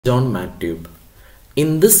On MATHTUBE.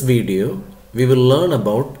 In this video, we will learn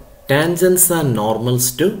about tangents and normals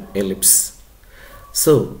to ellipse.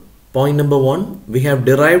 So, point number 1, we have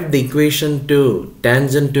derived the equation to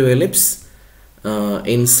tangent to ellipse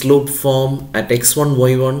in slope form at x1,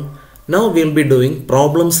 y1. Now we will be doing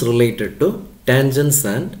problems related to tangents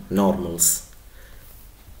and normals.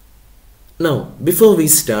 Now, before we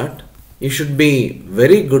start, you should be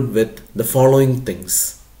very good with the following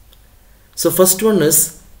things. So, first one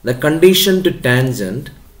is the condition to tangent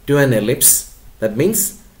to an ellipse. That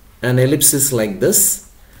means an ellipse is like this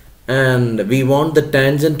and we want the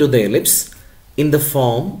tangent to the ellipse in the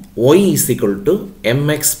form y is equal to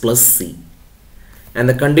mx plus c, and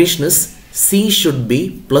the condition is c should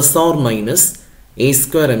be plus or minus a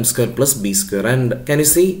square m square plus b square. And can you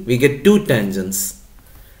see we get two tangents?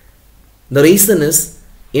 The reason is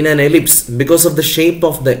in an ellipse, because of the shape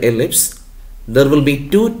of the ellipse, there will be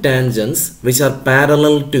two tangents which are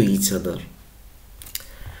parallel to each other.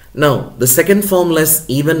 Now, the second formula is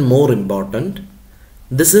even more important.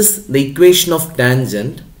 This is the equation of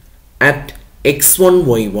tangent at x1,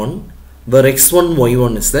 y1, where x1,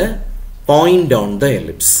 y1 is a point on the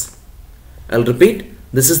ellipse. I'll repeat.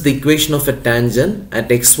 This is the equation of a tangent at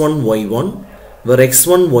x1, y1, where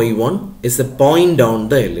x1, y1 is a point on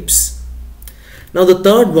the ellipse. Now, the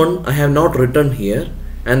third one I have not written here,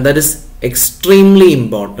 and that is extremely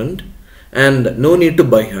important and no need to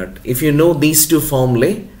by heart. If you know these two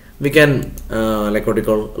formulae, we can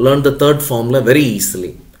learn the third formula very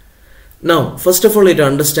easily. Now, first of all, you have to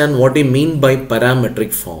understand what we mean by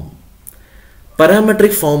parametric form.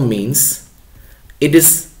 Parametric form means it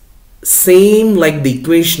is same like the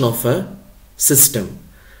equation of a system.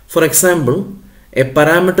 For example, a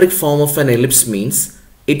parametric form of an ellipse means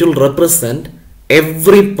it will represent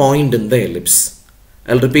every point in the ellipse.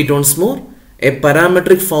 I'll repeat once more. A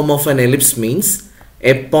parametric form of an ellipse means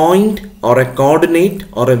a point or a coordinate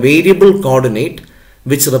or a variable coordinate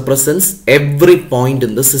which represents every point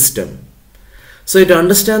in the system. So you have to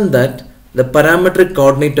understand that the parametric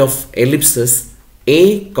coordinate of ellipse is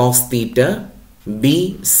a cos theta,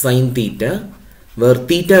 b sin theta, where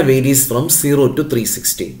theta varies from 0 to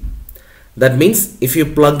 360. That means if you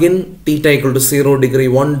plug in theta equal to 0 degree,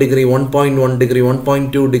 1 degree, 1.1 degree,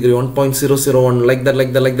 1.2 degree, 1.001, like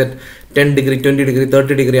that, 10 degree, 20 degree,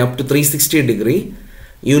 30 degree, up to 360 degree,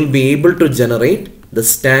 you will be able to generate the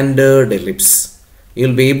standard ellipse. You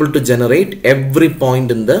will be able to generate every point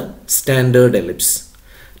in the standard ellipse.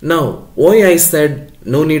 Now, why I said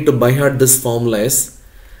no need to by heart this formula is,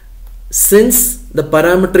 since the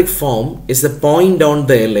parametric form is a point on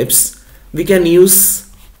the ellipse, we can use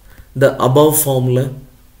the above formula,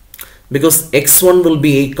 because x1 will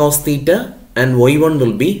be a cos theta and y1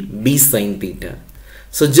 will be b sin theta.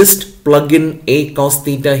 So just plug in a cos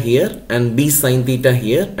theta here and b sin theta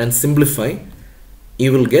here and simplify.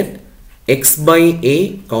 You will get x by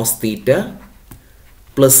a cos theta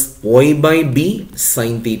plus y by b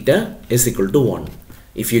sin theta is equal to 1.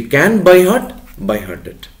 If you can by heart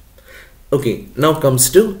it. Okay, now comes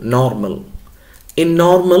to normal. In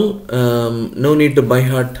normal, no need to by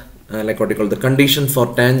heart the condition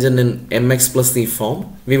for tangent in mx plus c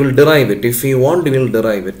form. We will derive it. If you want, we will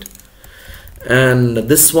derive it. And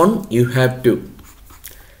this one you have to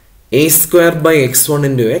a square by x1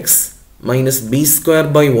 into x minus b square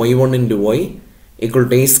by y1 into y equal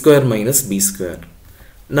to a square minus b square.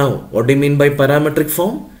 Now, what do you mean by parametric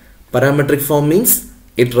form? Parametric form means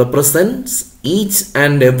it represents each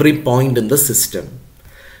and every point in the system.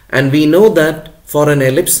 And we know that for an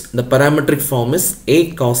ellipse, the parametric form is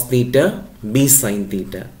a cos theta, b sin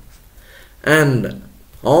theta. And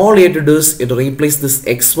all you have to do is you have to replace this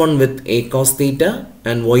x1 with a cos theta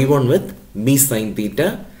and y1 with b sin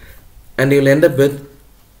theta. And you will end up with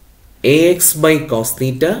ax by cos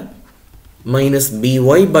theta minus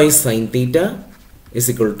by by sin theta is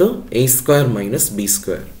equal to a square minus b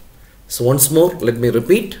square. So once more, let me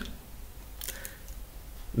repeat.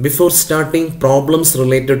 Before starting problems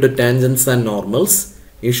related to tangents and normals,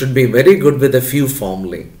 you should be very good with a few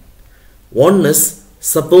formulae. One is,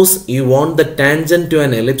 suppose you want the tangent to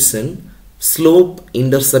an ellipse in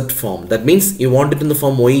slope-intercept form. That means you want it in the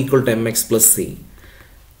form y equal to mx plus c.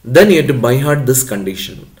 Then you have to by heart this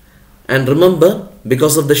condition. And remember,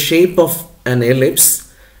 because of the shape of an ellipse,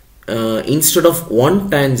 instead of one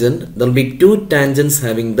tangent, there will be two tangents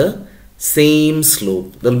having the same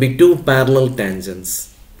slope. There will be two parallel tangents.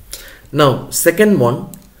 Now, second one,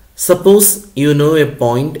 suppose you know a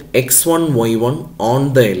point x1, y1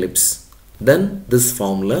 on the ellipse. Then this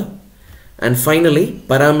formula. And finally,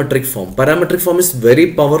 parametric form. Parametric form is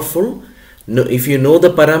very powerful. if you know the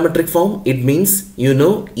parametric form, it means you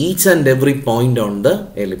know each and every point on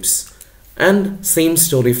the ellipse. And same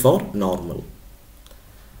story for normal.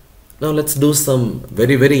 Now let's do some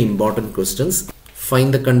very important questions.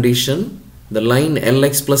 Find the condition. The line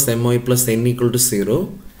Lx plus My plus n equal to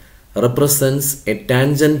 0 represents a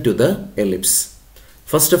tangent to the ellipse.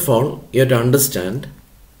 First of all, you have to understand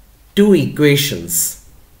two equations.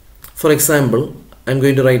 For example, I am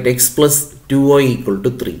going to write x plus 2y equal to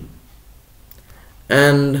 3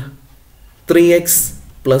 and 3x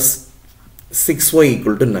plus 6y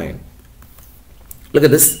equal to 9. Look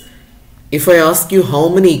at this. If I ask you how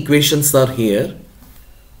many equations are here,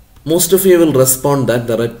 most of you will respond that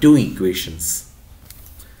there are two equations.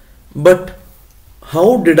 But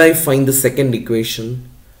how did I find the second equation?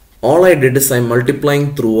 All I did is I am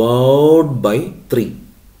multiplying throughout by 3.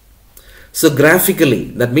 So graphically,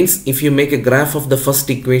 that means if you make a graph of the first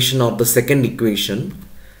equation or the second equation,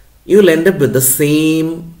 you will end up with the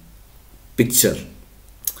same picture.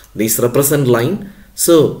 These represent line,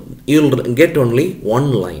 so you will get only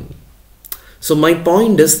one line. So my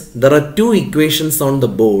point is there are two equations on the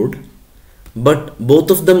board, but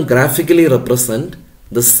both of them graphically represent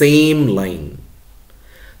the same line.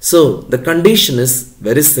 So the condition is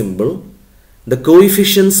very simple. The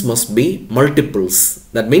coefficients must be multiples.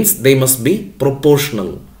 That means they must be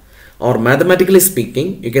proportional. Or mathematically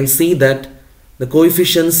speaking, you can see that the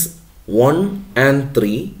coefficients 1 and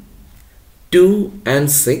 3, 2 and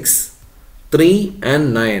 6, 3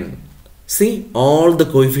 and 9. See, all the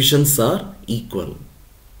coefficients are equal.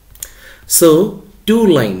 So two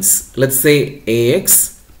lines, let's say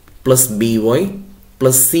ax plus by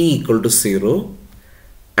plus c equal to 0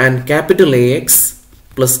 and capital Ax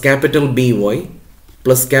plus capital By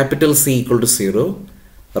plus capital C equal to 0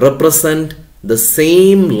 represent the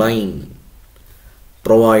same line,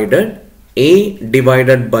 provided A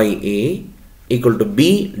divided by A equal to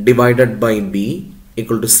B divided by B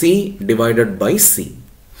equal to C divided by C.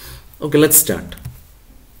 Okay, let's start.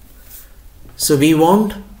 So we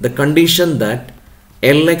want the condition that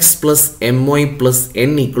Lx plus My plus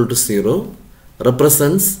n equal to 0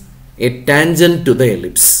 represents a tangent to the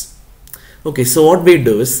ellipse. Okay, so what we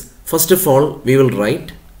do is, first of all, we will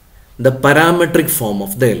write the parametric form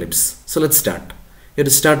of the ellipse. So let's start. It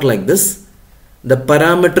will start like this. The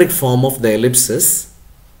parametric form of the ellipse is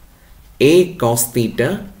A cos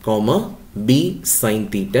theta, comma, B sin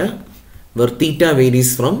theta, where theta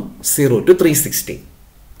varies from 0 to 360.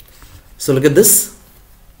 So look at this.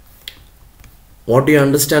 What do you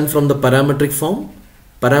understand from the parametric form?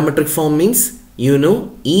 Parametric form means you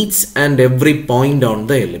know each and every point on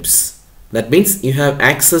the ellipse. That means you have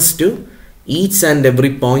access to each and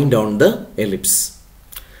every point on the ellipse.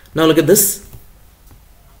 Now look at this.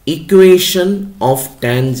 Equation of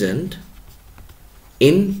tangent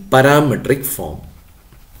in parametric form.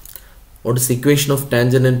 What is equation of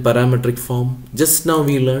tangent in parametric form? Just now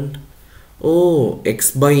we learned, oh,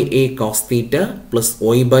 x by a cos theta plus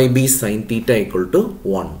y by b sin theta equal to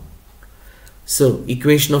 1. So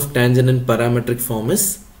equation of tangent in parametric form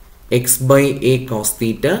is x by a cos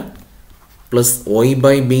theta plus y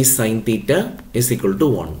by b sin theta is equal to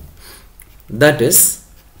 1. That is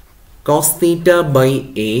cos theta by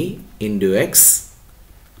a into x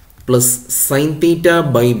plus sin theta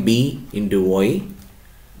by b into y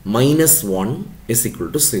minus 1 is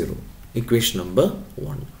equal to 0. Equation number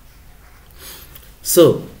 1.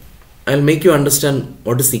 So I'll make you understand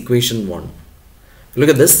what is equation 1. Look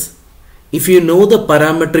at this. If you know the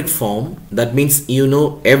parametric form, that means you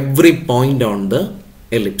know every point on the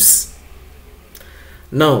ellipse.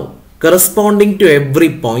 Now, corresponding to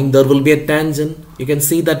every point, there will be a tangent. You can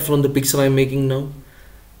see that from the picture I am making now.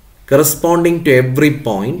 Corresponding to every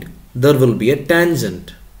point, there will be a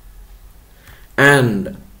tangent.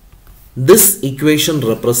 And this equation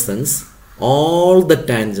represents all the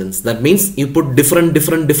tangents. That means you put different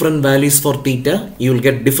values for theta, you will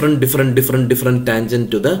get different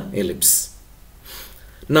tangent to the ellipse.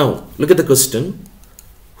 Now look at the question.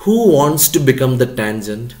 Who wants to become the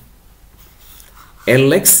tangent?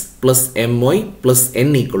 Lx plus My plus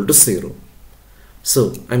n equal to 0.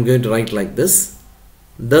 So I'm going to write like this.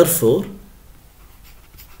 Therefore,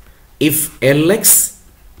 if Lx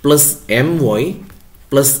plus My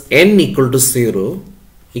plus n equal to 0,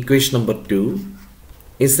 equation number 2,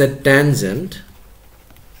 is a tangent.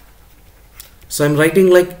 So I'm writing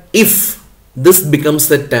like, if this becomes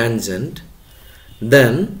a tangent,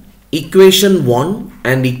 then equation 1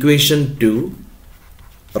 and equation 2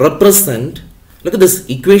 represent, look at this,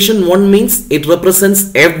 equation 1 means it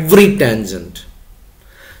represents every tangent.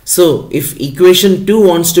 So if equation 2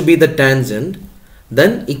 wants to be the tangent,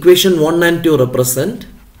 then equation 1 and 2 represent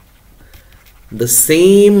the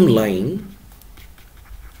same line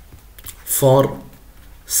for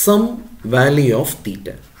some value of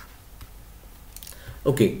theta.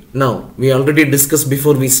 Okay, now we already discussed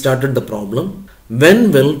before we started the problem.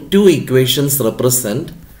 When will two equations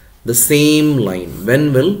represent the same line?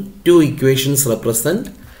 When will two equations represent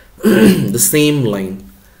the same line?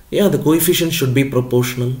 Yeah, the coefficient should be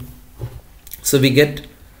proportional. So we get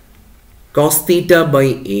cos theta by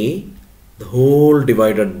A, the whole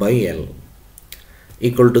divided by L,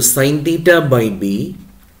 equal to sin theta by B,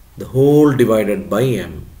 the whole divided by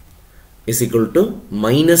M, is equal to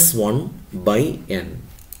minus 1 by N.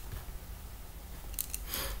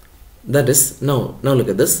 That is, now look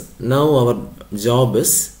at this. Now our job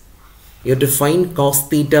is, you have to find cos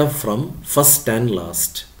theta from first and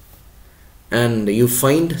last, and you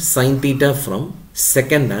find sin theta from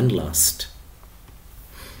second and last.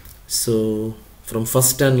 So from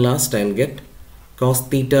first and last, I will get cos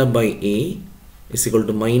theta by A is equal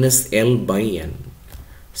to minus L by N.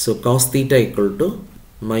 So cos theta equal to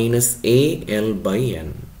minus AL by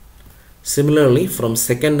N. Similarly, from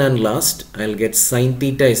second and last, I will get sin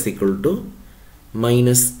theta is equal to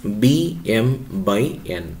minus BM by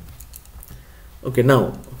N. Okay,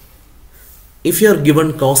 now if you are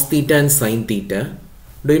given cos theta and sin theta,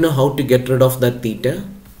 do you know how to get rid of that theta?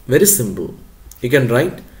 Very simple. You can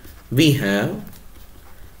write, we have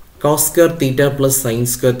cos square theta plus sin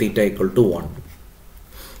square theta equal to 1.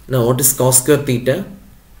 Now what is cos square theta?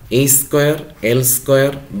 A square L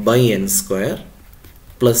square by N square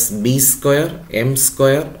plus B square M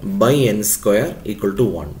square by N square equal to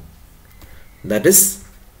 1. That is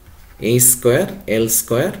A square L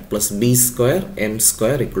square plus B square M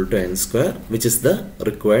square equal to N square, which is the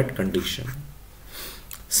required condition.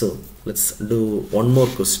 So let's do one more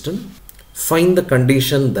question. Find the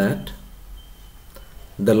condition that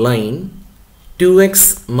the line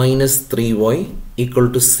 2x minus 3y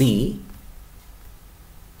equal to C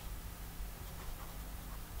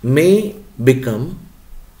may become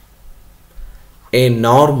a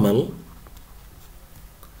normal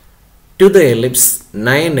to the ellipse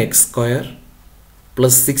 9x square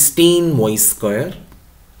plus 16y square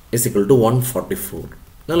is equal to 144.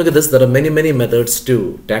 Now look at this, there are many methods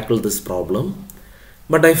to tackle this problem,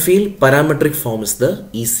 but I feel parametric form is the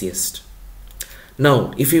easiest.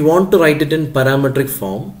 Now if you want to write it in parametric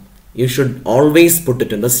form, you should always put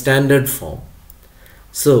it in the standard form.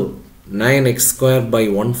 So 9x square by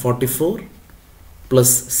 144 plus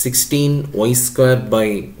 16y square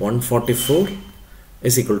by 144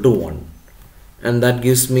 is equal to 1, and that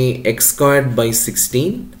gives me x squared by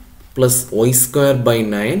 16 plus y square by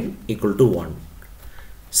 9 equal to 1.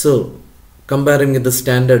 So comparing with the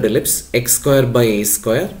standard ellipse, x square by a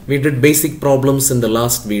square, we did basic problems in the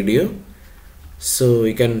last video, so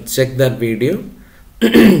you can check that video.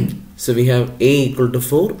 So we have a equal to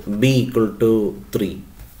 4, b equal to 3.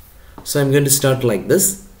 So I'm going to start like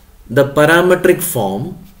this. The parametric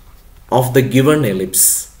form of the given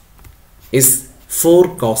ellipse is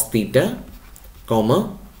 4 cos theta,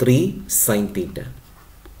 comma 3 sin theta.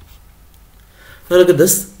 Now look at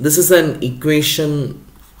this. This is an equation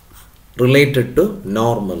related to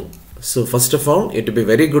normal. So first of all, you have to be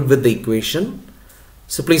very good with the equation.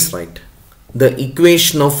 So please write the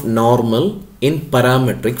equation of normal in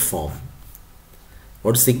parametric form.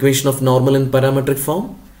 What is the equation of normal in parametric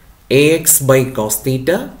form? Ax by cos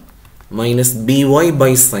theta minus by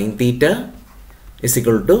by sin theta is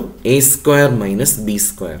equal to a square minus b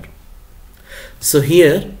square. So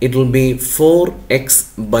here it will be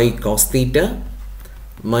 4x by cos theta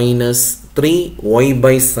minus 3y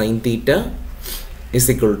by sin theta is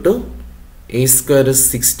equal to a square is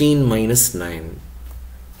 16 minus 9,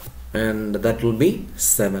 and that will be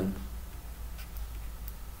 7.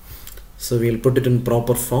 So we will put it in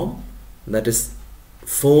proper form, that is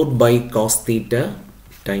 4 by cos theta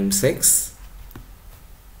times x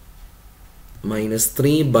minus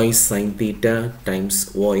 3 by sin theta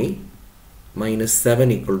times y minus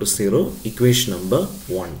 7 equal to 0, equation number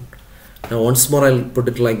 1. Now once more I will put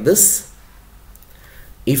it like this.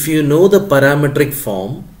 If you know the parametric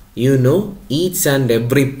form, you know each and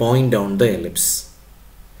every point on the ellipse.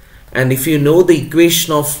 And if you know the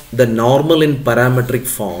equation of the normal in parametric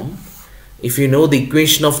form,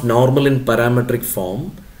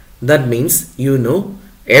 that means you know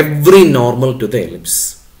every normal to the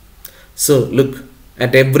ellipse. So look,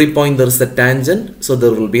 at every point there is a tangent, so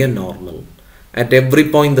there will be a normal. At every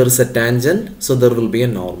point there is a tangent, so there will be a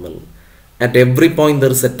normal. At every point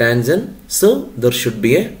there is a tangent, so there should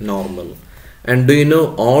be a normal. And do you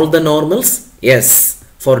know all the normals? Yes.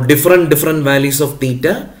 For different values of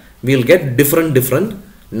theta, we will get different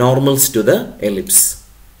normals to the ellipse.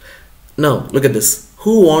 Now look at this.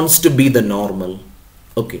 Who wants to be the normal?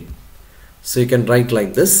 Okay, so you can write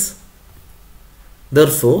like this.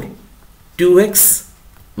 Therefore 2x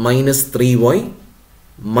minus 3y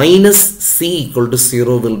minus c equal to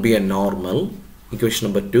 0 will be a normal. Equation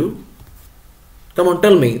number 2. Come on,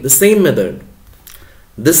 tell me the same method.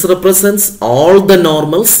 This represents all the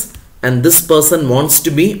normals and this person wants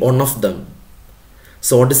to be one of them.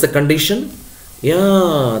 So what is the condition?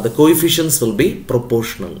 Yeah, the coefficients will be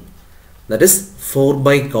proportional. That is 4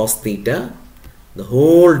 by cos theta the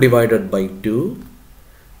whole divided by 2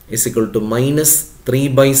 is equal to minus 3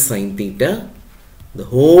 by sin theta the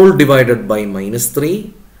whole divided by minus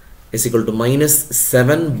 3 is equal to minus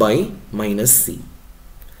 7 by minus c.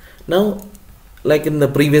 Now, like in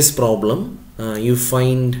the previous problem, you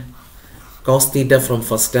find cos theta from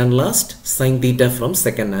first and last, sin theta from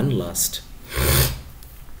second and last.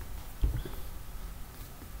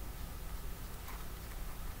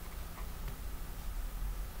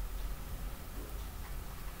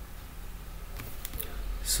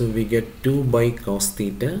 So we get 2 by cos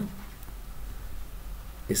theta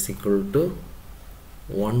is equal to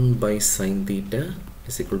 1 by sin theta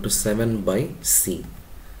is equal to 7 by c.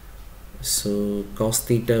 So cos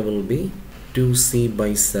theta will be 2c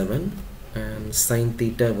by 7 and sin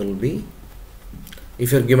theta will be,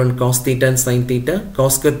 if you are given cos theta and sin theta,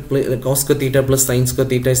 cos square theta plus sin square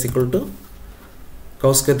theta is equal to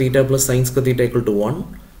cos square theta plus sin square theta equal to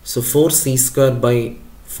 1. So 4c square by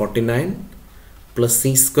 49 plus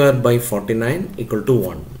c square by 49 equal to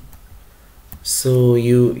 1. So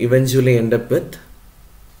you eventually end up with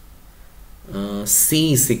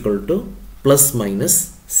c is equal to plus minus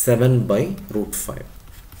 7 by root 5.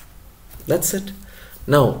 That's it.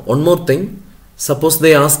 Now one more thing. Suppose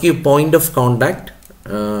they ask you point of contact.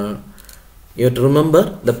 You have to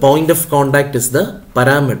remember the point of contact is the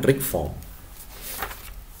parametric form.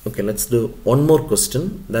 Okay, let's do one more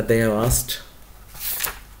question that they have asked.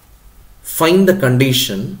 Find the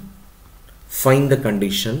condition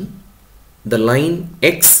the line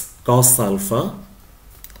x cos alpha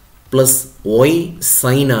plus y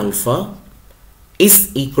sin alpha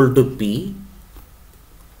is equal to p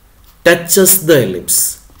touches the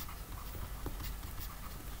ellipse.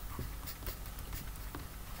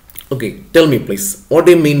 Okay, tell me please, what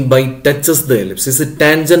do you mean by touches the ellipse? Is it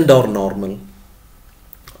tangent or normal?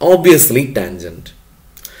 Obviously tangent.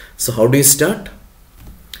 So how do you start?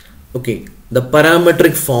 Okay, the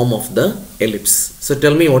parametric form of the ellipse. So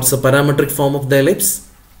tell me, what's the parametric form of the ellipse?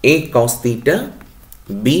 A cos theta,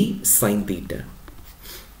 B sin theta.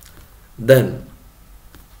 Then,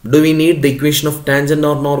 do we need the equation of tangent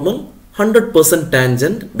or normal? 100%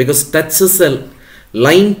 tangent, because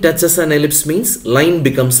line touches an ellipse means line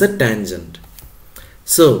becomes a tangent.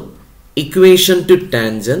 So, equation to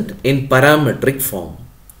tangent in parametric form.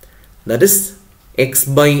 That is x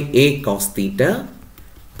by a cos theta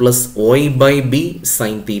plus y by b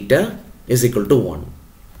sin theta is equal to 1.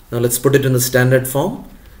 Now let's put it in the standard form.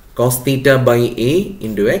 Cos theta by a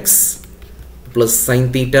into x plus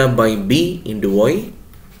sin theta by b into y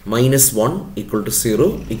minus 1 equal to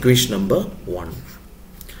 0. Equation number 1.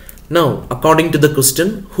 Now according to the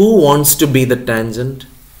question, who wants to be the tangent?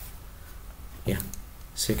 Yeah,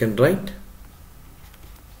 so you can write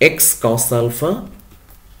x cos alpha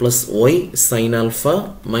plus y sin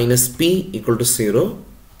alpha minus p equal to 0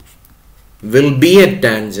 will be a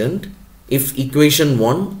tangent if equation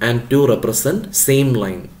 1 and 2 represent same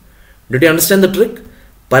line. Did you understand the trick?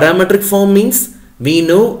 Parametric form means we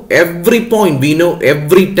know every point, we know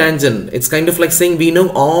every tangent. It's kind of like saying we know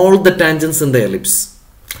all the tangents in the ellipse.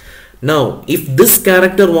 Now, if this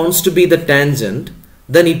character wants to be the tangent,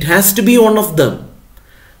 then it has to be one of them.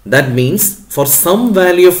 That means for some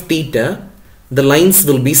value of theta, the lines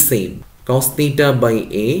will be same. Cos theta by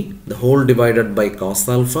a, the whole divided by cos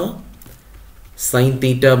alpha, sin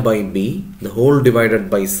theta by b, the whole divided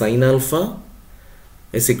by sin alpha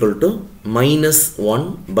is equal to minus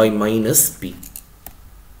 1 by minus p.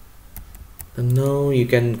 And now you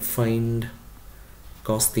can find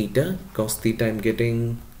cos theta. Cos theta I'm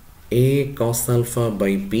getting a cos alpha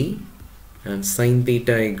by p, and sin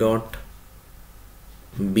theta I got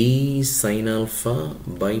b sin alpha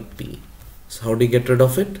by p. So how do you get rid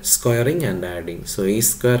of it? Squaring and adding. So a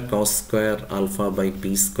square cos square alpha by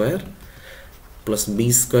p square plus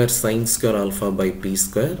b square sin square alpha by p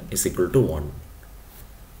square is equal to 1.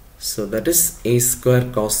 So that is a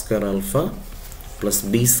square cos square alpha plus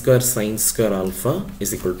b square sin square alpha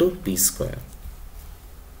is equal to p square.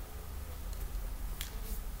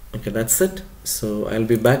 Okay, that's it. So I'll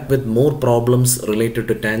be back with more problems related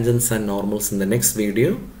to tangents and normals in the next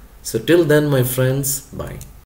video. So till then, my friends, bye.